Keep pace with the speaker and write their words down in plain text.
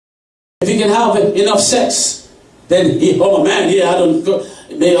If he can have enough sex, then oh man, yeah, I don't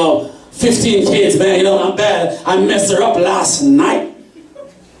made 15 kids, man, you know, I'm bad. I messed her up last night.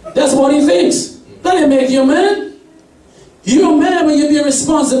 That's what he thinks. That didn't make you a man. You're a man when you be a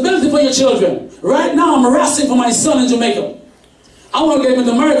responsibility for your children. Right now, I'm harassing for my son in Jamaica. I want to get him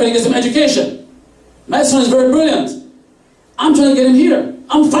into America and get some education. My son is very brilliant. I'm trying to get him here.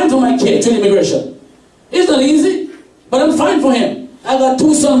 I'm fine for my kid to immigration. It's not easy, but I'm fine for him. I got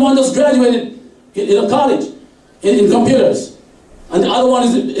two sons, one just graduated in college in computers. And the other one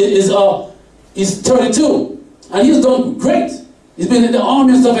is 32. And he's done great. He's been in the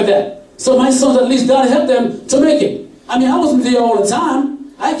army and stuff like that. So my sons, at least God helped them to make it. I mean, I wasn't there all the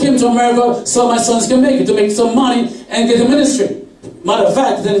time. I came to America so my sons can make it, to make some money and get a ministry. Matter of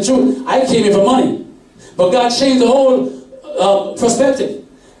fact, to tell the truth, I came here for money. But God changed the whole perspective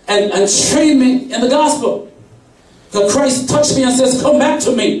and trained me in the gospel. Because Christ touched me and says, come back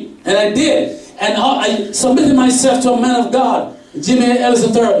to me. And I did. And I submitted myself to a man of God, Jimmy Ellis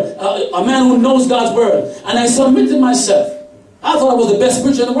III, a man who knows God's word. And I submitted myself. I thought I was the best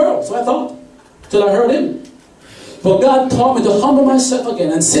preacher in the world. So I thought, till I heard him. But God taught me to humble myself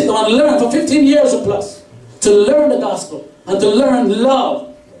again and sit down and learn for 15 years or plus. To learn the gospel and to learn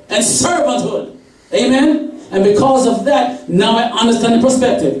love and servanthood. Amen? And because of that, now I understand the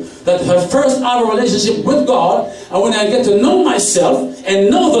perspective. That first I have a relationship with God, and when I get to know myself and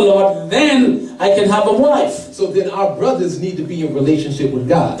know the Lord, then I can have a wife. So then our brothers need to be in relationship with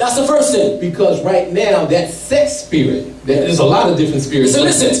God. That's the first thing. Because right now, that sex spirit, there's a lot of different spirits. So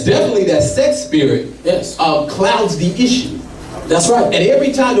listen. Definitely that sex spirit, yes, clouds the issue. That's right. And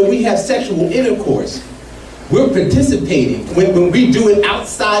every time that we have sexual intercourse, we're participating when we do it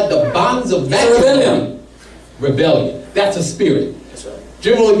outside the bonds of matrimony. Rebellion. That's a spirit. That's right.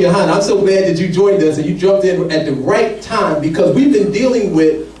 General Yahanna, I'm so glad that you joined us and you jumped in at the right time, because we've been dealing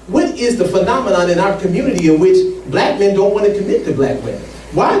with what is the phenomenon in our community in which black men don't want to commit to black women.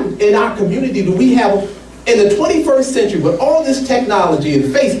 Why in our community do we have, in the 21st century, with all this technology and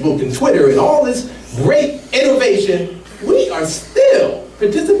Facebook and Twitter and all this great innovation, we are still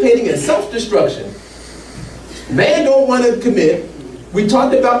participating in self-destruction. Man don't want to commit. We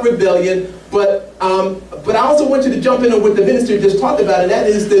talked about rebellion. But I also want you to jump in on what the minister just talked about, and that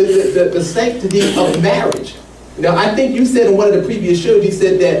is the sanctity of marriage. Now, I think you said in one of the previous shows, you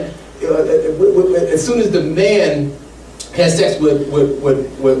said that as soon as the man has sex with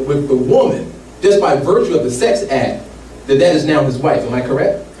the woman, just by virtue of the sex act, that is now his wife. Am I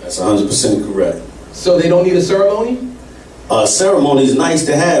correct? That's 100% correct. So they don't need a ceremony? A ceremony is nice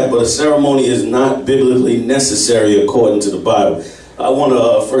to have, but a ceremony is not biblically necessary according to the Bible. I want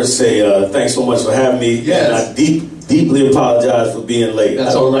to first say thanks so much for having me. Yes. And I deeply apologize for being late.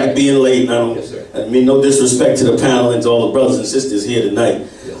 That's I don't all right. like being late. And I don't. Yes, sir. I mean, no disrespect to the panel and to all the brothers and sisters here tonight.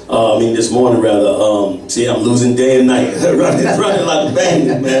 Yes. I mean, this morning rather. See, I'm losing day and night. running like a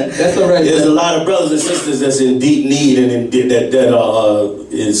bandit, man. That's all right. There's a lot of brothers and sisters that's in deep need and that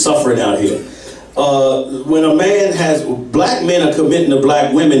is suffering out here. When a man has, black men are committing to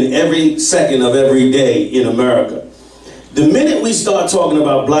black women every second of every day in America. The minute we start talking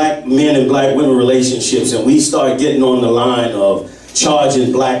about black men and black women relationships and we start getting on the line of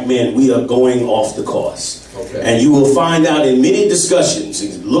charging black men, we are going off the course. Okay. And you will find out in many discussions,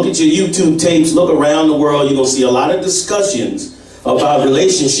 look at your YouTube tapes, look around the world, you're going to see a lot of discussions about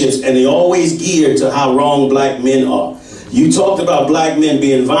relationships, and they always geared to how wrong black men are. You talked about black men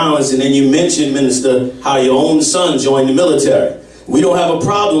being violent, and then you mentioned, Minister, how your own son joined the military. We don't have a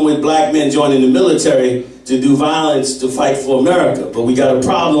problem with black men joining the military to do violence to fight for America, but we got a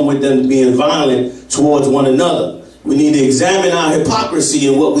problem with them being violent towards one another. We need to examine our hypocrisy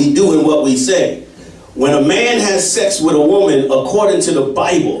in what we do and what we say. When a man has sex with a woman, according to the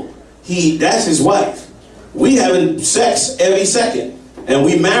Bible, that's his wife. We having sex every second, and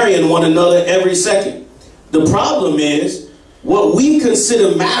we marrying one another every second. The problem is, what we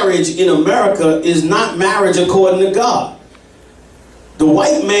consider marriage in America is not marriage according to God. The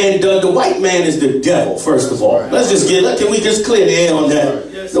white man is the devil, first of all. Can we just clear the air on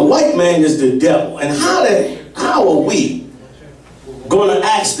that? The white man is the devil. And how are we going to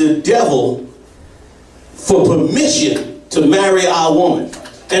ask the devil for permission to marry our woman?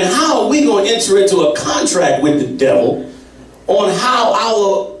 And how are we going to enter into a contract with the devil on how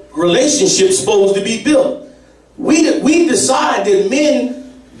our relationship's supposed to be built? We decide that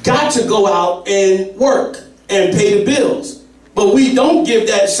men got to go out and work and pay the bills. But we don't give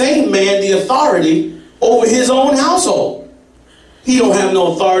that same man the authority over his own household. He don't have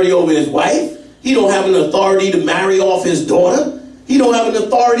no authority over his wife. He don't have an authority to marry off his daughter. He don't have an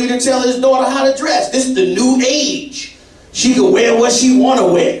authority to tell his daughter how to dress. This is the new age. She can wear what she want to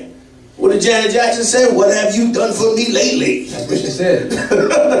wear. What did Janet Jackson say? What have you done for me lately? That's what she said.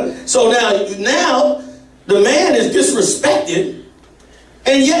 So now the man is disrespected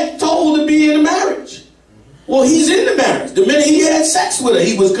and yet told to be in a marriage. Well, he's in the marriage. The minute he had sex with her,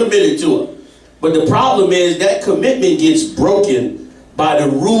 he was committed to her. But the problem is that commitment gets broken by the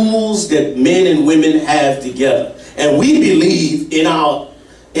rules that men and women have together. And we believe in our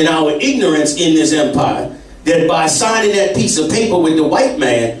ignorance in this empire that by signing that piece of paper with the white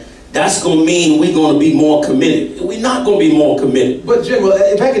man, that's going to mean we're going to be more committed. We're not going to be more committed. But General,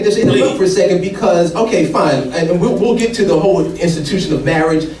 if I could just interrupt for a second, because, okay, fine, and we'll get to the whole institution of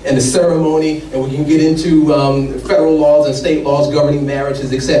marriage and the ceremony, and we can get into federal laws and state laws governing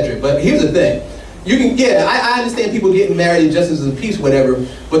marriages, etc. But here's the thing. You can, yeah, I understand people getting married in justice of the peace, whatever,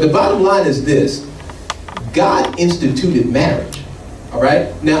 but the bottom line is this. God instituted marriage, all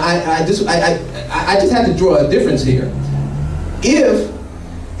right? Now, I just have to draw a difference here.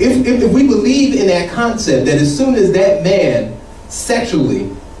 If we believe in that concept that as soon as that man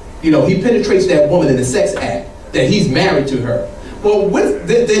sexually, he penetrates that woman in a sex act, that he's married to her, well,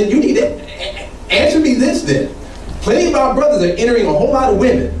 then you need to answer me this then. Plenty of our brothers are entering a whole lot of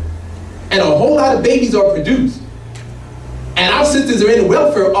women, and a whole lot of babies are produced. And our sisters are in the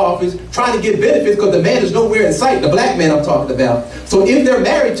welfare office trying to get benefits because the man is nowhere in sight, the black man I'm talking about. So if they're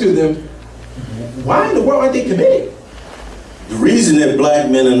married to them, why in the world aren't they committed? The reason that black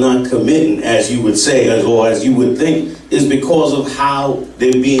men are not committing, as you would say, or as you would think, is because of how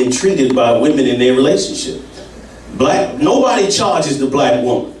they're being treated by women in their relationship. Nobody charges the black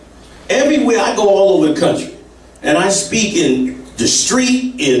woman. Everywhere I go all over the country, and I speak in the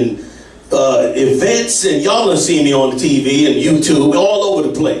street, in events, and y'all have seen me on the TV and YouTube, all over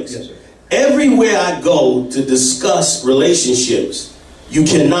the place. Yes, sir. Everywhere I go to discuss relationships, you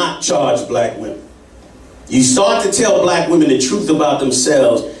cannot charge black women. You start to tell black women the truth about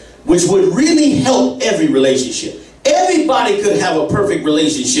themselves, which would really help every relationship. Everybody could have a perfect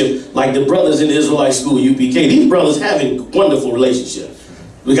relationship like the brothers in the Israelite school, UPK. These brothers having wonderful relationships.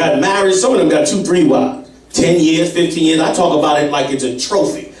 We got married, some of them got 2, 3 wives. 10 years, 15 years, I talk about it like it's a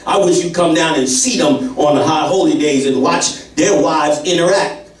trophy. I wish you'd come down and see them on the high holy days and watch their wives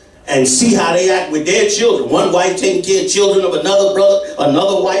interact and see how they act with their children. One wife taking care of children of another brother,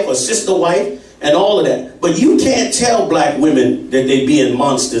 another wife, a sister wife, and all of that. But you can't tell black women that they being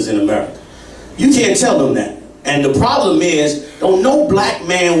monsters in America. You can't tell them that. And the problem is, don't no black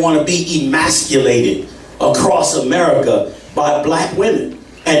man want to be emasculated across America by black women.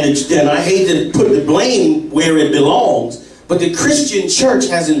 And I hate to put the blame where it belongs, but the Christian church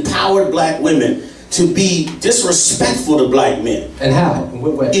has empowered black women to be disrespectful to black men. And how? In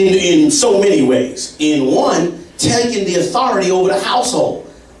what way? In so many ways. In one, taking the authority over the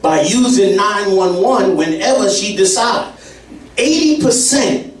household by using 911 whenever she decides.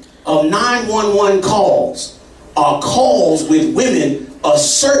 80% of 911 calls are calls with women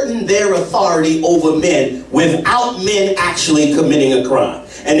asserting their authority over men without men actually committing a crime.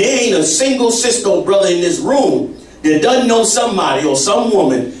 And there ain't a single sister or brother in this room that doesn't know somebody or some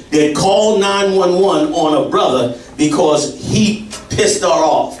woman that called 911 on a brother because he pissed her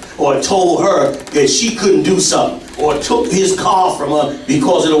off or told her that she couldn't do something or took his car from her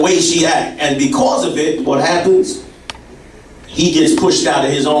because of the way she acted. And because of it, what happens? He gets pushed out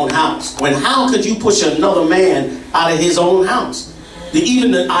of his own house. How could you push another man out of his own house?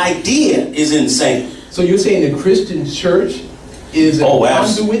 Even the idea is insane. So you're saying the Christian church is a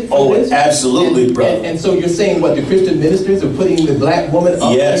conduit for this? Absolutely, brother. And so you're saying what, the Christian ministers are putting the black woman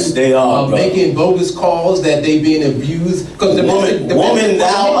up yes, they are, making bogus calls that they being abused? Because the woman,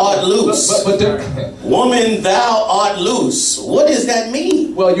 thou art loose. Woman, thou art loose. What does that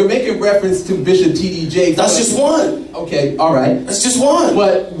mean? Well, you're making reference to Bishop T.D. Jakes. That's just one. Okay, all right. That's just one.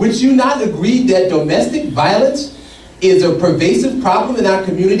 But would you not agree that domestic violence is a pervasive problem in our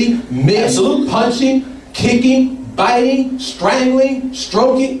community? Men Absolutely. Punching, kicking, biting, strangling,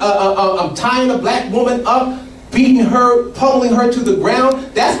 stroking, tying a black woman up, beating her, pummeling her to the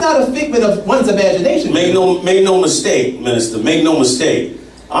ground. That's not a figment of one's imagination. Make no mistake, minister. Make no mistake.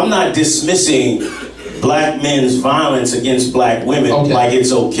 I'm not dismissing black men's violence against black women like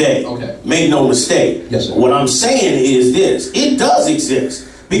it's okay. Make no mistake. Yes, sir. What I'm saying is this. It does exist.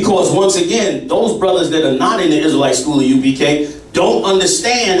 Because once again, those brothers that are not in the Israelite school of UPK don't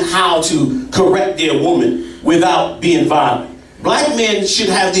understand how to correct their woman without being violent. Black men should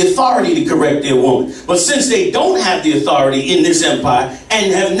have the authority to correct their woman. But since they don't have the authority in this empire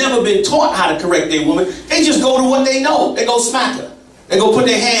and have never been taught how to correct their woman, they just go to what they know. They go smack her. They go put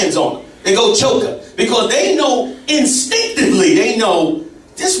their hands on her. They go choke her. Because they know, instinctively, they know,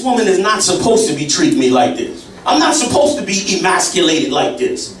 this woman is not supposed to be treating me like this. I'm not supposed to be emasculated like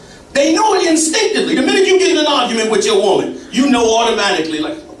this. They know it instinctively. The minute you get in an argument with your woman, you know automatically,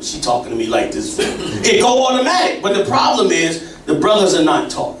 like, what's she talking to me like this for? It go automatic. But the problem is, the brothers are not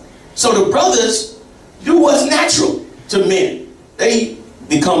taught. So the brothers do what's natural to men. They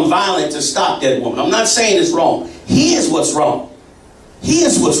become violent to stop that woman. I'm not saying it's wrong. Here's what's wrong.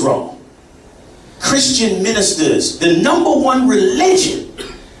 Here's what's wrong. Christian ministers, the #1 religion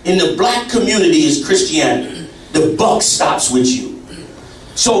in the black community is Christianity. The buck stops with you.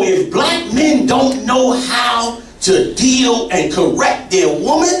 So if black men don't know how to deal and correct their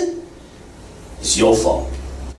woman, it's your fault.